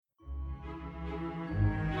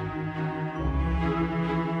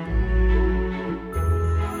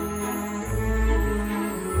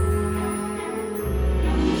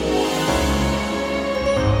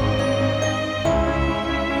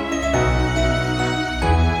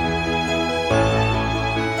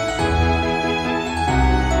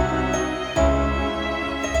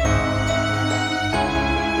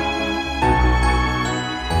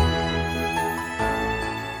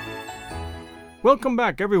Welcome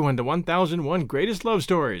back, everyone, to 1001 Greatest Love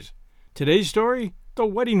Stories. Today's story, The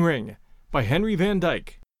Wedding Ring, by Henry Van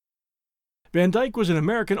Dyke. Van Dyke was an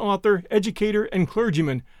American author, educator, and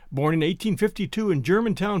clergyman born in 1852 in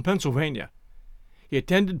Germantown, Pennsylvania. He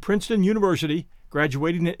attended Princeton University,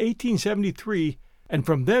 graduating in 1873, and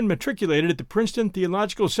from then matriculated at the Princeton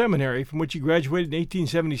Theological Seminary, from which he graduated in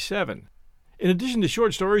 1877. In addition to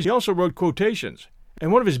short stories, he also wrote quotations,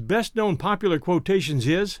 and one of his best-known popular quotations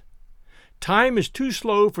is, "Time is too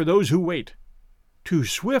slow for those who wait, too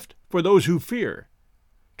swift for those who fear,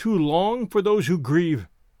 too long for those who grieve,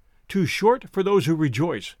 too short for those who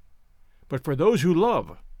rejoice, but for those who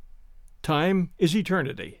love, time is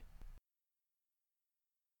eternity."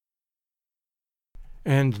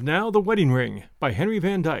 And now The Wedding Ring, by Henry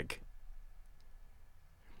Van Dyke.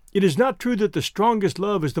 It is not true that the strongest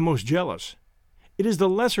love is the most jealous. It is the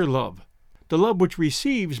lesser love, the love which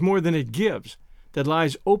receives more than it gives, that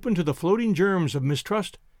lies open to the floating germs of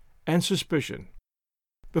mistrust and suspicion.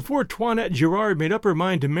 Before Toinette Girard made up her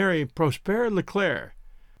mind to marry Prosper Leclerc,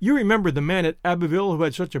 you remember the man at Abbeville who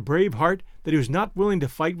had such a brave heart that he was not willing to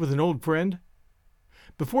fight with an old friend?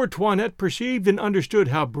 Before Toinette perceived and understood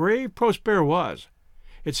how brave Prosper was,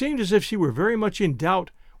 it seemed as if she were very much in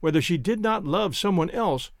doubt whether she did not love someone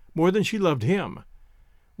else more than she loved him,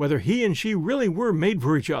 whether he and she really were made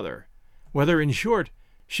for each other, whether, in short,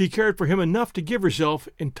 she cared for him enough to give herself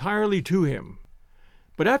entirely to him.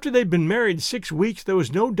 But after they'd been married 6 weeks, there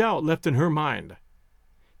was no doubt left in her mind.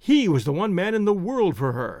 He was the one man in the world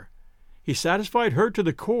for her. He satisfied her to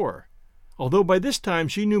the core, although by this time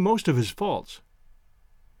she knew most of his faults.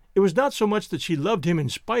 It was not so much that she loved him in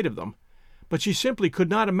spite of them, but she simply could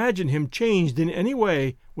not imagine him changed in any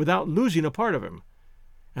way without losing a part of him,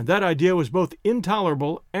 and that idea was both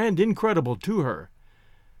intolerable and incredible to her.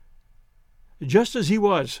 Just as he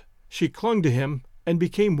was, she clung to him and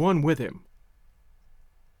became one with him.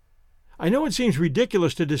 I know it seems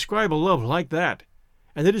ridiculous to describe a love like that,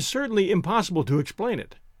 and it is certainly impossible to explain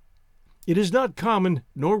it. It is not common,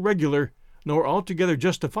 nor regular, nor altogether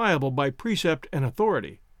justifiable by precept and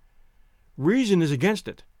authority. Reason is against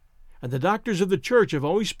it, and the doctors of the Church have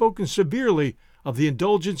always spoken severely of the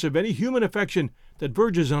indulgence of any human affection that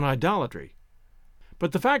verges on idolatry.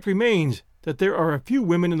 But the fact remains that there are a few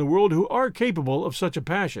women in the world who are capable of such a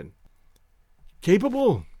passion.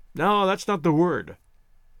 Capable? No, that's not the word.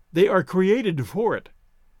 They are created for it.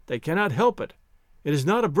 They cannot help it. It is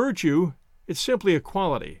not a virtue, it's simply a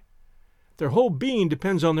quality. Their whole being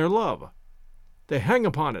depends on their love. They hang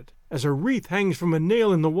upon it, as a wreath hangs from a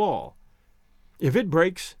nail in the wall. If it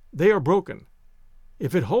breaks, they are broken.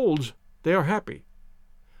 If it holds, they are happy.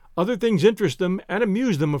 Other things interest them and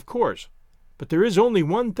amuse them, of course, but there is only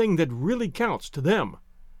one thing that really counts to them: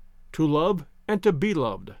 to love and to be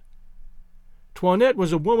loved. Toinette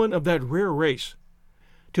was a woman of that rare race.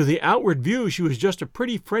 To the outward view she was just a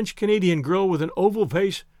pretty French-Canadian girl with an oval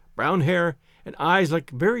face, brown hair, and eyes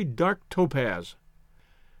like very dark topaz.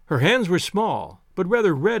 Her hands were small, but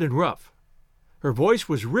rather red and rough. Her voice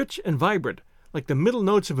was rich and vibrant, like the middle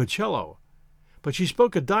notes of a cello, but she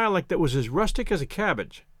spoke a dialect that was as rustic as a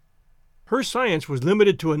cabbage. Her science was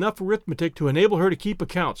limited to enough arithmetic to enable her to keep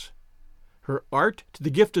accounts, her art to the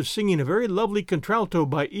gift of singing a very lovely contralto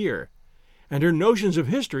by ear, and her notions of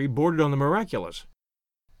history bordered on the miraculous.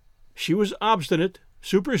 She was obstinate,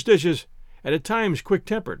 superstitious, and at times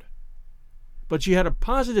quick-tempered. But she had a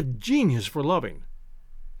positive genius for loving.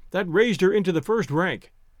 That raised her into the first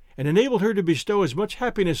rank, and enabled her to bestow as much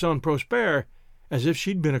happiness on Prosper as if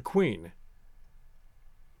she'd been a queen.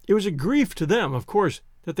 It was a grief to them, of course,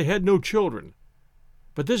 that they had no children,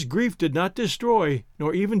 but this grief did not destroy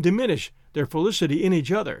nor even diminish their felicity in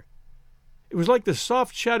each other. It was like the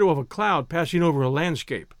soft shadow of a cloud passing over a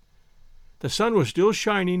landscape. The sun was still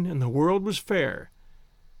shining and the world was fair.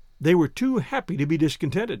 They were too happy to be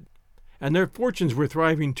discontented, and their fortunes were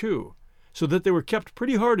thriving too, so that they were kept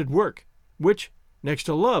pretty hard at work, which, next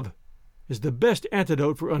to love, is the best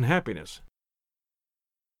antidote for unhappiness.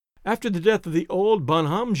 After the death of the old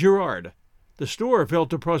Bonhomme Girard, the store fell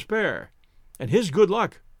to Prosper, and his good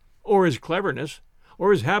luck, or his cleverness,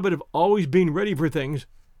 or his habit of always being ready for things,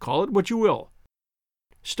 call it what you will,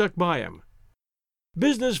 stuck by him.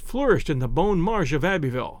 Business flourished in the Bon Marche of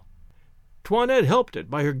Abbeville. Toinette helped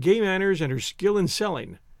it by her gay manners and her skill in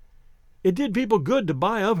selling. It did people good to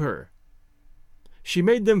buy of her. She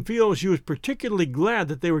made them feel she was particularly glad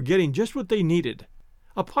that they were getting just what they needed: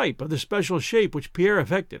 a pipe of the special shape which Pierre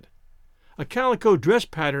affected, a calico dress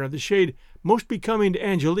pattern of the shade most becoming to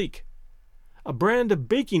Angelique, a brand of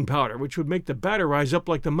baking powder which would make the batter rise up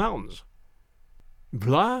like the mountains.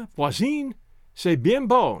 Voisin, c'est bien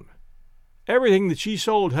bon. Everything that she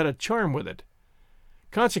sold had a charm with it,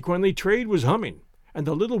 Consequently, trade was humming, and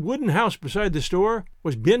the little wooden house beside the store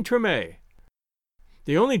was bien trimé.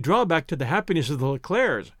 The only drawback to the happiness of the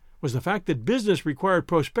Leclercs was the fact that business required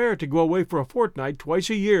Prosper to go away for a fortnight twice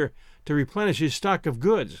a year to replenish his stock of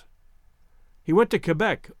goods. He went to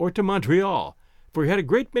Quebec or to Montreal, for he had a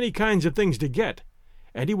great many kinds of things to get,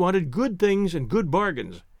 and he wanted good things and good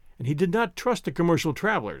bargains, and he did not trust the commercial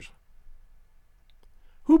travelers.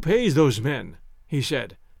 "Who pays those men," he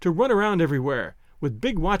said, "to run around everywhere, with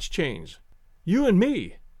big watch chains? You and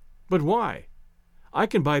me. But why? I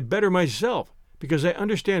can buy better myself, because I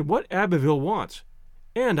understand what Abbeville wants,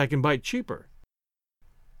 and I can buy cheaper."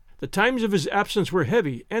 The times of his absence were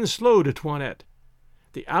heavy and slow to Toinette.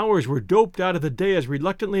 The hours were doped out of the day as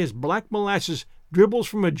reluctantly as black molasses dribbles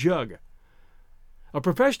from a jug. A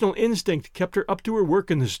professional instinct kept her up to her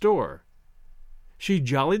work in the store. She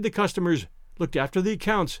jollied the customers, looked after the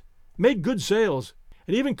accounts, made good sales,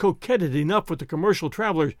 and even coquetted enough with the commercial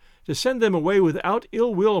travelers to send them away without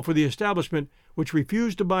ill will for the establishment which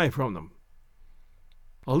refused to buy from them.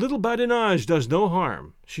 "A little badinage does no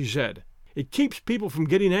harm," she said. "It keeps people from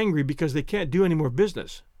getting angry because they can't do any more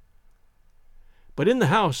business." But in the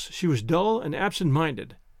house she was dull and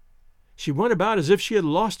absent-minded. She went about as if she had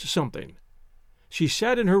lost something. She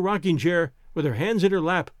sat in her rocking-chair with her hands in her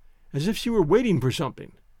lap, as if she were waiting for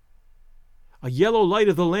something. A yellow light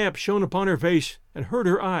of the lamp shone upon her face and hurt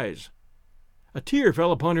her eyes. A tear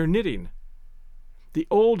fell upon her knitting. The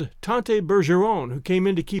old Tante Bergeron, who came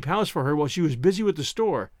in to keep house for her while she was busy with the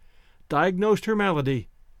store, diagnosed her malady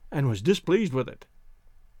and was displeased with it.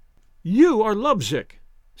 "You are lovesick,"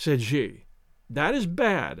 said she. "That is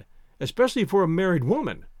bad, especially for a married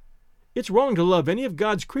woman. It's wrong to love any of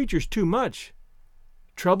God's creatures too much.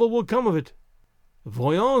 Trouble will come of it.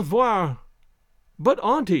 Voyons voir." "But,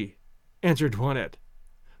 Auntie," answered Toinette,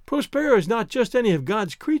 "Prosper is not just any of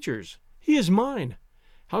God's creatures. He is mine.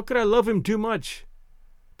 How could I love him too much?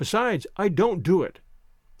 Besides, I don't do it.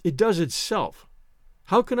 It does itself.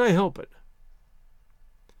 How can I help it?"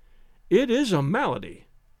 "It is a malady,"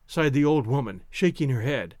 sighed the old woman, shaking her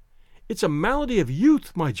head. "It's a malady of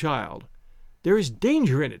youth, my child. There is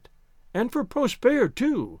danger in it, and for Prosper,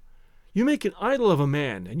 too. You make an idol of a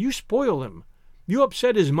man, and you spoil him. You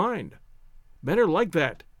upset his mind. Men are like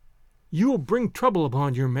that. You will bring trouble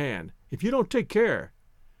upon your man, if you don't take care.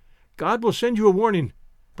 God will send you a warning,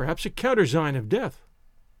 perhaps a countersign of death."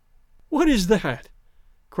 "What is that?"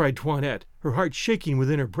 cried Toinette, her heart shaking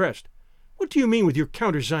within her breast. "What do you mean with your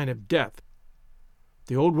countersign of death?"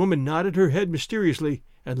 The old woman nodded her head mysteriously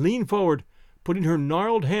and leaned forward, putting her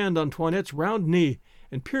gnarled hand on Toinette's round knee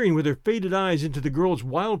and peering with her faded eyes into the girl's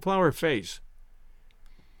wildflower face.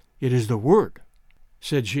 "It is the word,"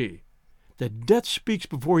 said she, "that death speaks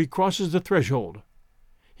before he crosses the threshold.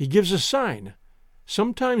 He gives a sign,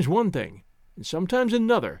 sometimes one thing, and sometimes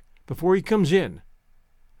another, before he comes in.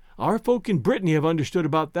 Our folk in Brittany have understood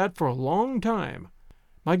about that for a long time.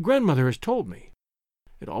 My grandmother has told me.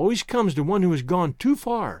 It always comes to one who has gone too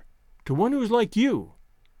far, to one who is like you.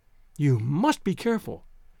 You must be careful.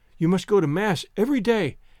 You must go to Mass every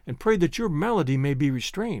day and pray that your malady may be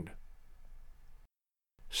restrained."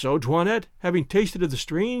 So Toinette, having tasted of the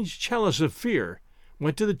strange chalice of fear,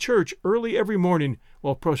 went to the church early every morning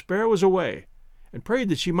while Prosper was away, and prayed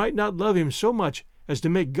that she might not love him so much as to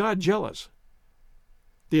make God jealous.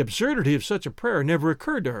 The absurdity of such a prayer never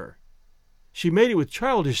occurred to her. She made it with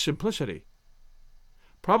childish simplicity.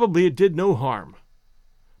 Probably it did no harm,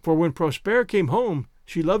 for when Prosper came home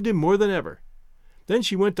she loved him more than ever. Then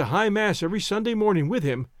she went to High Mass every Sunday morning with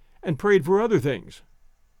him and prayed for other things.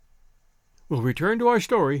 We'll return to our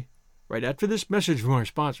story right after this message from our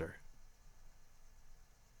sponsor.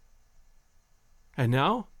 And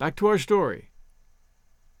now, back to our story.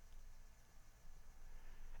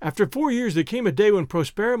 After 4 years there came a day when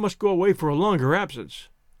Prosper must go away for a longer absence.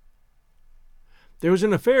 There was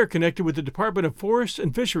an affair connected with the Department of Forests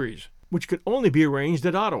and Fisheries, which could only be arranged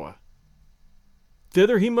at Ottawa.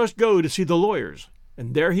 Thither he must go to see the lawyers,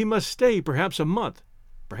 and there he must stay perhaps a month,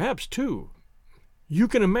 perhaps 2. You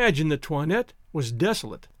can imagine that Toinette was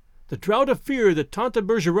desolate. The drought of fear that Tante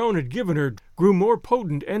Bergeron had given her grew more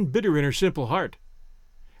potent and bitter in her simple heart.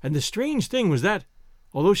 And the strange thing was that,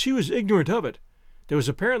 although she was ignorant of it, there was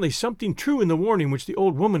apparently something true in the warning which the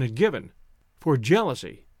old woman had given. For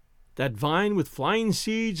jealousy, that vine with flying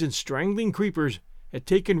seeds and strangling creepers, had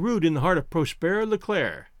taken root in the heart of Prosper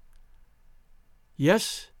Leclerc.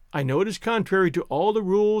 Yes, I know it is contrary to all the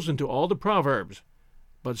rules and to all the proverbs,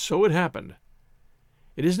 but so it happened.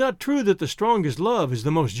 It is not true that the strongest love is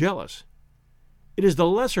the most jealous. It is the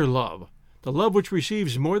lesser love, the love which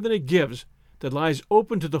receives more than it gives, that lies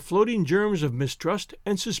open to the floating germs of mistrust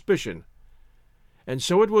and suspicion. And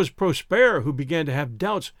so it was Prosper who began to have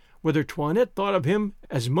doubts whether Toinette thought of him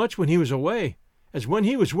as much when he was away as when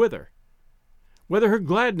he was with her, whether her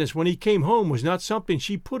gladness when he came home was not something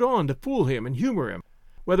she put on to fool him and humor him,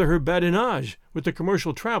 whether her badinage with the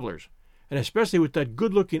commercial travelers, and especially with that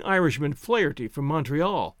good-looking Irishman Flaherty from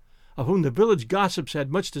Montreal, of whom the village gossips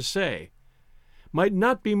had much to say, might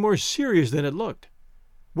not be more serious than it looked.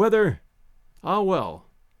 Whether, well,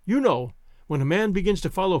 you know, when a man begins to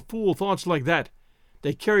follow fool thoughts like that,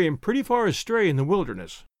 they carry him pretty far astray in the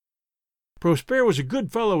wilderness. Prosper was a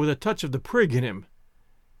good fellow with a touch of the prig in him.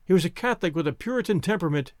 He was a Catholic with a Puritan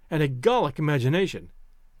temperament and a Gallic imagination.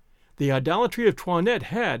 The idolatry of Toinette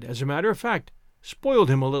had, as a matter of fact, spoiled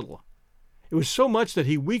him a little. It was so much that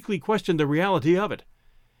he weakly questioned the reality of it,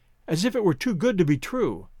 as if it were too good to be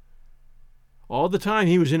true. All the time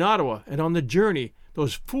he was in Ottawa and on the journey,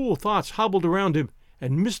 those fool thoughts hobbled around him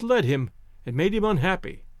and misled him and made him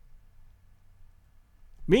unhappy.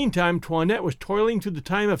 Meantime, Toinette was toiling through the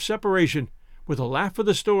time of separation with a laugh for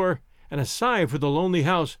the store and a sigh for the lonely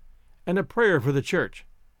house and a prayer for the church.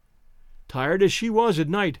 Tired as she was at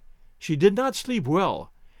night, she did not sleep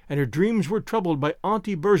well, and her dreams were troubled by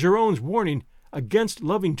Auntie Bergeron's warning against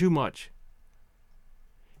loving too much.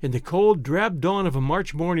 In the cold, drab dawn of a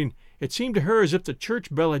March morning, it seemed to her as if the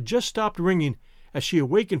church bell had just stopped ringing as she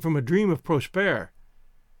awakened from a dream of Prosper.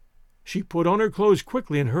 She put on her clothes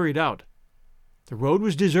quickly and hurried out. The road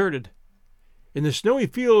was deserted. In the snowy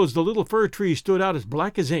fields the little fir trees stood out as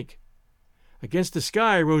black as ink. Against the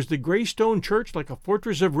sky rose the gray stone church like a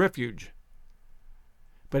fortress of refuge.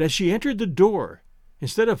 But as she entered the door,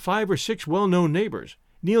 instead of 5 or 6 well-known neighbors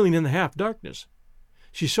kneeling in the half-darkness,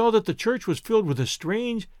 she saw that the church was filled with a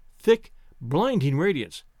strange, thick, blinding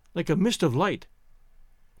radiance, like a mist of light.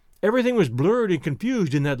 Everything was blurred and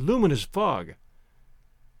confused in that luminous fog.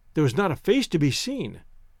 There was not a face to be seen.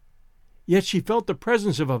 Yet she felt the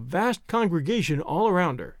presence of a vast congregation all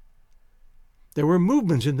around her. There were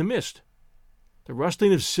movements in the mist, the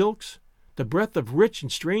rustling of silks, the breath of rich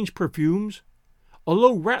and strange perfumes. A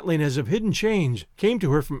low rattling as of hidden chains came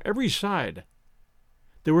to her from every side.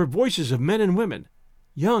 There were voices of men and women,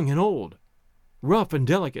 young and old, rough and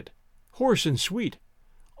delicate, hoarse and sweet,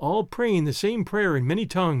 all praying the same prayer in many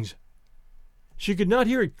tongues. She could not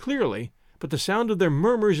hear it clearly, but the sound of their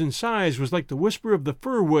murmurs and sighs was like the whisper of the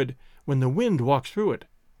fir wood when the wind walks through it.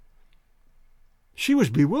 She was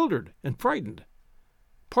bewildered and frightened.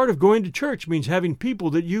 Part of going to church means having people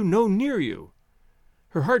that you know near you.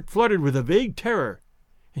 Her heart fluttered with a vague terror,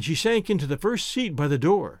 and she sank into the first seat by the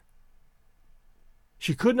door.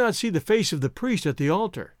 She could not see the face of the priest at the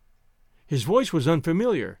altar. His voice was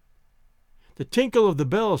unfamiliar. The tinkle of the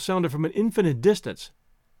bell sounded from an infinite distance.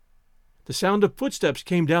 The sound of footsteps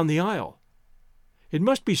came down the aisle. It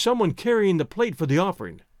must be someone carrying the plate for the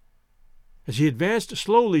offering. As he advanced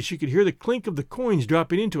slowly, she could hear the clink of the coins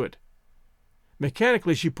dropping into it.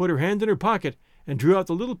 Mechanically, she put her hand in her pocket and drew out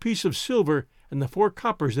the little piece of silver and the 4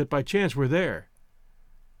 coppers that by chance were there.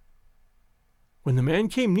 When the man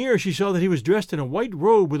came near, she saw that he was dressed in a white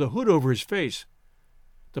robe with a hood over his face.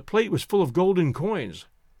 The plate was full of golden coins.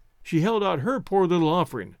 She held out her poor little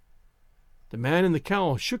offering. The man in the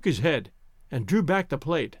cowl shook his head and drew back the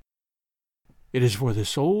plate. "It is for the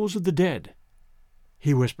souls of the dead,"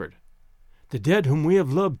 he whispered, "the dead whom we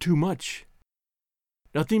have loved too much.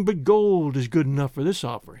 Nothing but gold is good enough for this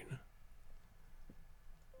offering."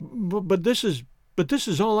 But this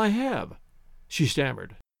is all I have," she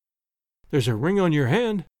stammered. "There's a ring on your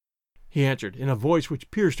hand," he answered in a voice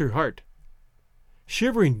which pierced her heart.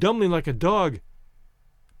 Shivering dumbly like a dog,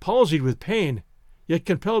 palsied with pain, yet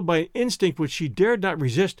compelled by an instinct which she dared not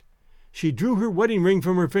resist, she drew her wedding ring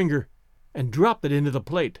from her finger and dropped it into the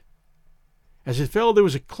plate. As it fell, there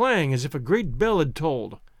was a clang as if a great bell had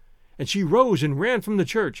tolled, and she rose and ran from the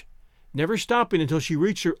church, never stopping until she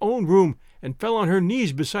reached her own room and fell on her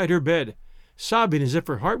knees beside her bed, sobbing as if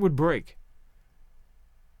her heart would break.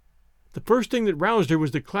 The first thing that roused her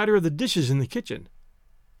was the clatter of the dishes in the kitchen.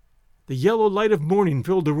 The yellow light of morning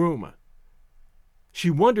filled the room. She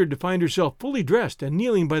wondered to find herself fully dressed and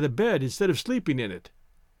kneeling by the bed instead of sleeping in it.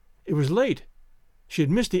 It was late. She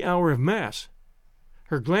had missed the hour of Mass.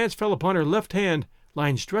 Her glance fell upon her left hand,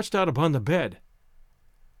 lying stretched out upon the bed.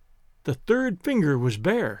 The third finger was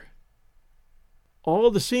bare.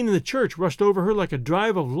 All the scene in the church rushed over her like a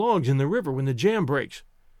drive of logs in the river when the jam breaks.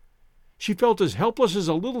 She felt as helpless as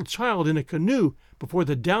a little child in a canoe before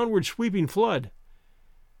the downward sweeping flood.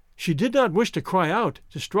 She did not wish to cry out,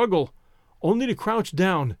 to struggle, only to crouch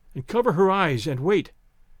down and cover her eyes and wait.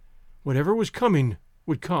 Whatever was coming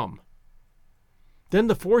would come. Then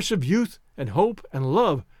the force of youth and hope and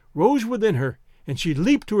love rose within her, and she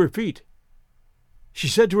leaped to her feet. She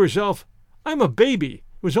said to herself, "I'm a baby.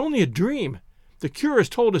 It was only a dream. The cure has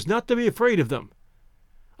told us not to be afraid of them."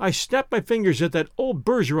 I snapped my fingers at that old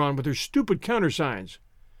Bergeron with her stupid countersigns.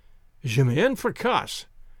 Je m'en fracasse.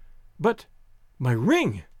 But my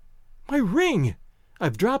ring! My ring!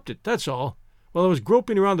 I've dropped it, that's all, while I was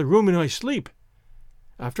groping around the room in my sleep.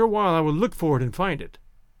 After a while I will look for it and find it.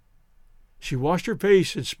 She washed her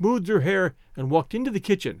face and smoothed her hair and walked into the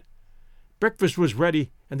kitchen. Breakfast was ready,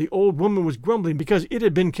 and the old woman was grumbling because it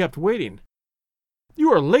had been kept waiting.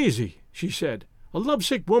 "You are lazy," she said. "A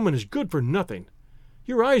lovesick woman is good for nothing.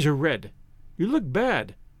 Your eyes are red. You look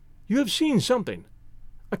bad. You have seen something.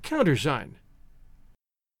 A countersign."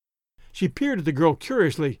 She peered at the girl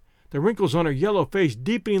curiously, the wrinkles on her yellow face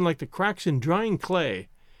deepening like the cracks in drying clay,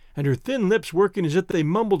 and her thin lips working as if they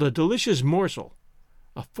mumbled a delicious morsel,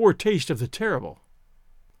 a foretaste of the terrible.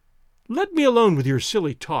 "Let me alone with your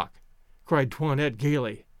silly talk," cried Toinette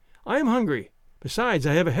gaily. "I am hungry. Besides,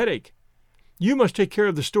 I have a headache. You must take care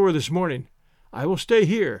of the store this morning. I will stay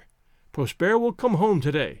here. Prosper will come home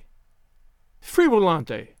today."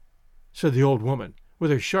 "Frivolante," said the old woman, with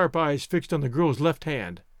her sharp eyes fixed on the girl's left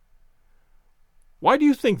hand. "Why do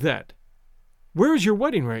you think that? Where is your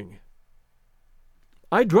wedding ring?"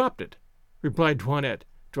 "I dropped it," replied Toinette,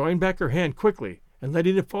 drawing back her hand quickly and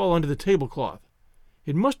letting it fall onto the tablecloth.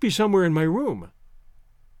 "It must be somewhere in my room."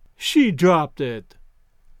 "She dropped it,"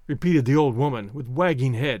 repeated the old woman, with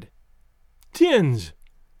wagging head. "Tiens!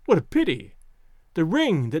 What a pity! The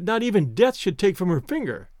ring that not even death should take from her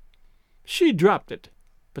finger. She dropped it,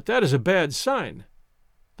 but that is a bad sign.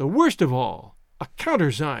 The worst of all, a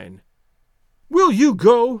countersign." "Will you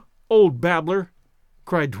go, old babbler?"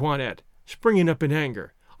 cried Toinette, springing up in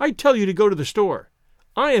anger. "I tell you to go to the store.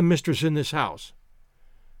 I am mistress in this house."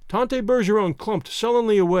 Tante Bergeron clumped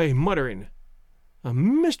sullenly away, muttering, "A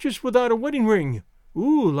mistress without a wedding ring!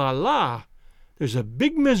 Ooh la la! There's a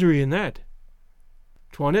big misery in that."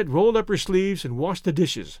 Toinette rolled up her sleeves and washed the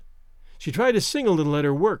dishes. She tried to sing a little at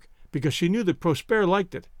her work, because she knew that Prosper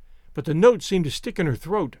liked it, but the notes seemed to stick in her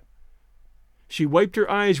throat. She wiped her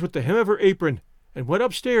eyes with the hem of her apron and went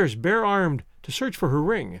upstairs bare-armed to search for her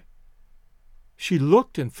ring. She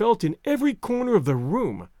looked and felt in every corner of the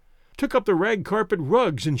room, took up the rag carpet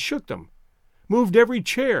rugs and shook them, moved every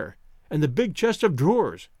chair and the big chest of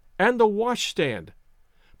drawers and the washstand,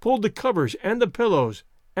 pulled the covers and the pillows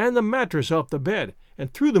and the mattress off the bed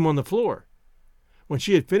and threw them on the floor. When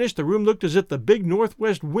she had finished, the room looked as if the big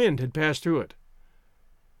northwest wind had passed through it.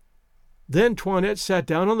 Then Toinette sat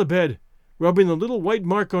down on the bed, rubbing the little white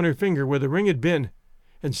mark on her finger where the ring had been,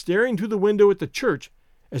 and staring through the window at the church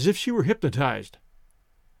as if she were hypnotized.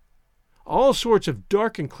 All sorts of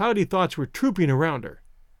dark and cloudy thoughts were trooping around her.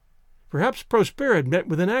 Perhaps Prosper had met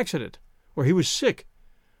with an accident, or he was sick,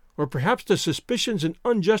 or perhaps the suspicions and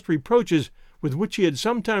unjust reproaches with which he had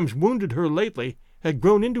sometimes wounded her lately had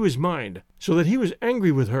grown into his mind, so that he was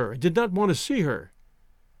angry with her and did not want to see her.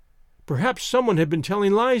 Perhaps someone had been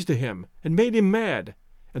telling lies to him and made him mad,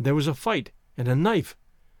 and there was a fight and a knife.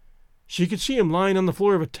 She could see him lying on the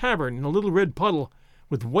floor of a tavern in a little red puddle,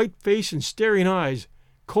 with white face and staring eyes,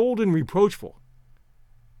 cold and reproachful.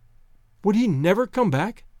 Would he never come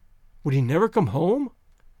back? Would he never come home?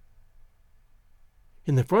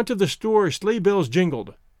 In the front of the store, sleigh bells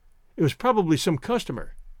jingled. It was probably some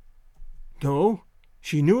customer. No,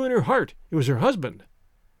 she knew in her heart it was her husband.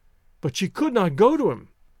 But she could not go to him.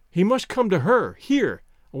 He must come to her, here,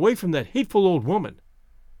 away from that hateful old woman.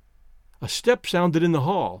 A step sounded in the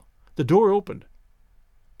hall. The door opened.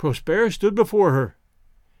 Prosper stood before her.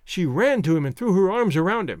 She ran to him and threw her arms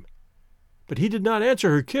around him. But he did not answer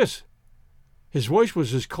her kiss. His voice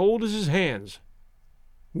was as cold as his hands.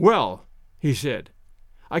 "Well," he said,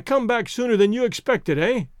 "I come back sooner than you expected,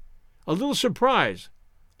 eh? A little surprise,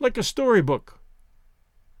 like a storybook."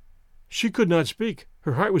 She could not speak.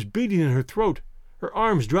 Her heart was beating in her throat. Her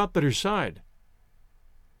arms dropped at her side.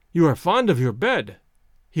 "You are fond of your bed,"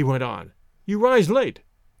 he went on. "You rise late.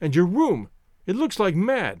 And your room, it looks like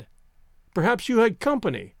mad. Perhaps you had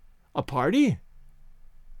company. A party?"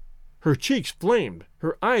 Her cheeks flamed,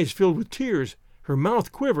 her eyes filled with tears, her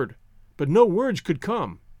mouth quivered, but no words could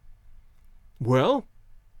come. "Well,"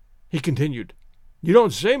 he continued, "you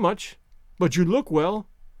don't say much, but you look well.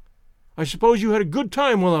 I suppose you had a good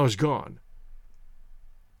time while I was gone.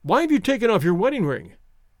 Why have you taken off your wedding ring?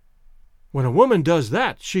 When a woman does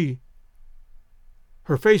that, she—"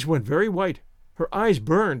 Her face went very white, her eyes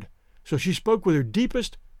burned, so she spoke with her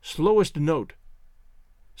deepest, slowest note.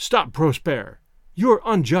 "Stop, Prosper! You are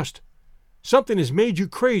unjust. Something has made you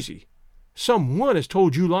crazy. Some one has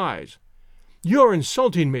told you lies. You are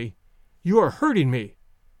insulting me. You are hurting me.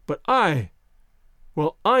 But I—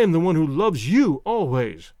 Well, I am the one who loves you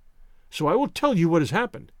always. So I will tell you what has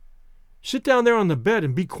happened. Sit down there on the bed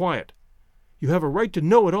and be quiet. You have a right to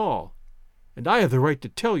know it all, and I have the right to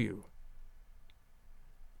tell you."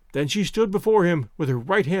 Then she stood before him with her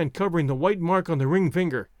right hand covering the white mark on the ring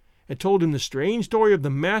finger, and told him the strange story of the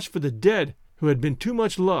Mass for the dead who had been too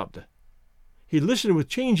much loved. He listened with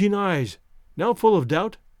changing eyes, now full of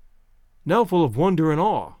doubt, now full of wonder and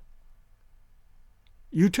awe.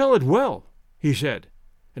 "You tell it well," he said,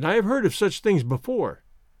 "and I have heard of such things before.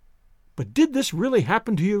 But did this really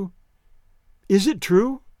happen to you? Is it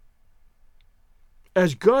true?"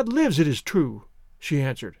 "As God lives, it is true," she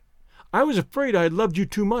answered. "I was afraid I had loved you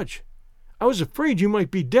too much. I was afraid you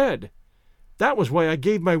might be dead. That was why I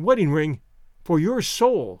gave my wedding ring for your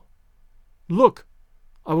soul. Look,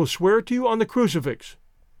 I will swear it to you on the crucifix."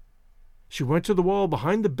 She went to the wall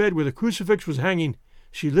behind the bed where the crucifix was hanging.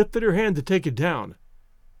 She lifted her hand to take it down.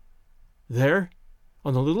 There,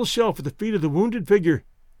 on the little shelf at the feet of the wounded figure,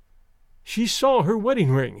 she saw her wedding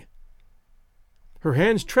ring. Her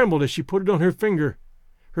hands trembled as she put it on her finger.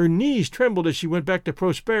 Her knees trembled as she went back to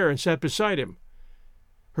Prosper and sat beside him.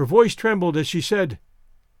 Her voice trembled as she said,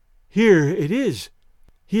 "Here it is.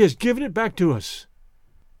 He has given it back to us."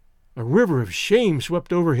 A river of shame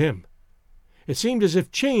swept over him. It seemed as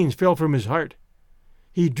if chains fell from his heart.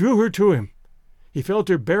 He drew her to him. He felt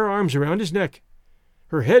her bare arms around his neck.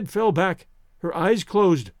 Her head fell back, her eyes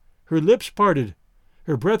closed, her lips parted,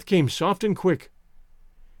 her breath came soft and quick.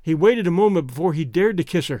 He waited a moment before he dared to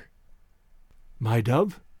kiss her. "My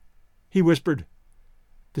dove," he whispered,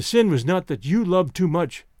 "the sin was not that you loved too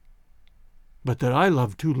much, but that I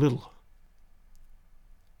loved too little."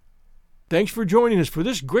 Thanks for joining us for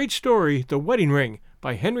this great story, The Wedding Ring,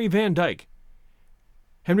 by Henry Van Dyke.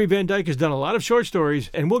 Henry Van Dyke has done a lot of short stories,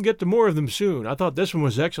 and we'll get to more of them soon. I thought this one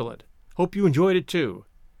was excellent. Hope you enjoyed it too.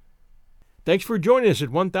 Thanks for joining us at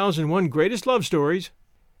 1001 Greatest Love Stories.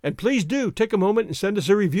 And please do take a moment and send us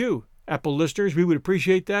a review. Apple listeners, we would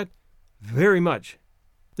appreciate that very much.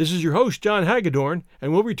 This is your host, John Hagedorn,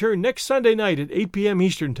 and we'll return next Sunday night at 8 p.m.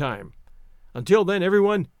 Eastern Time. Until then,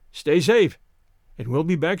 everyone, stay safe, and we'll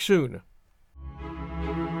be back soon.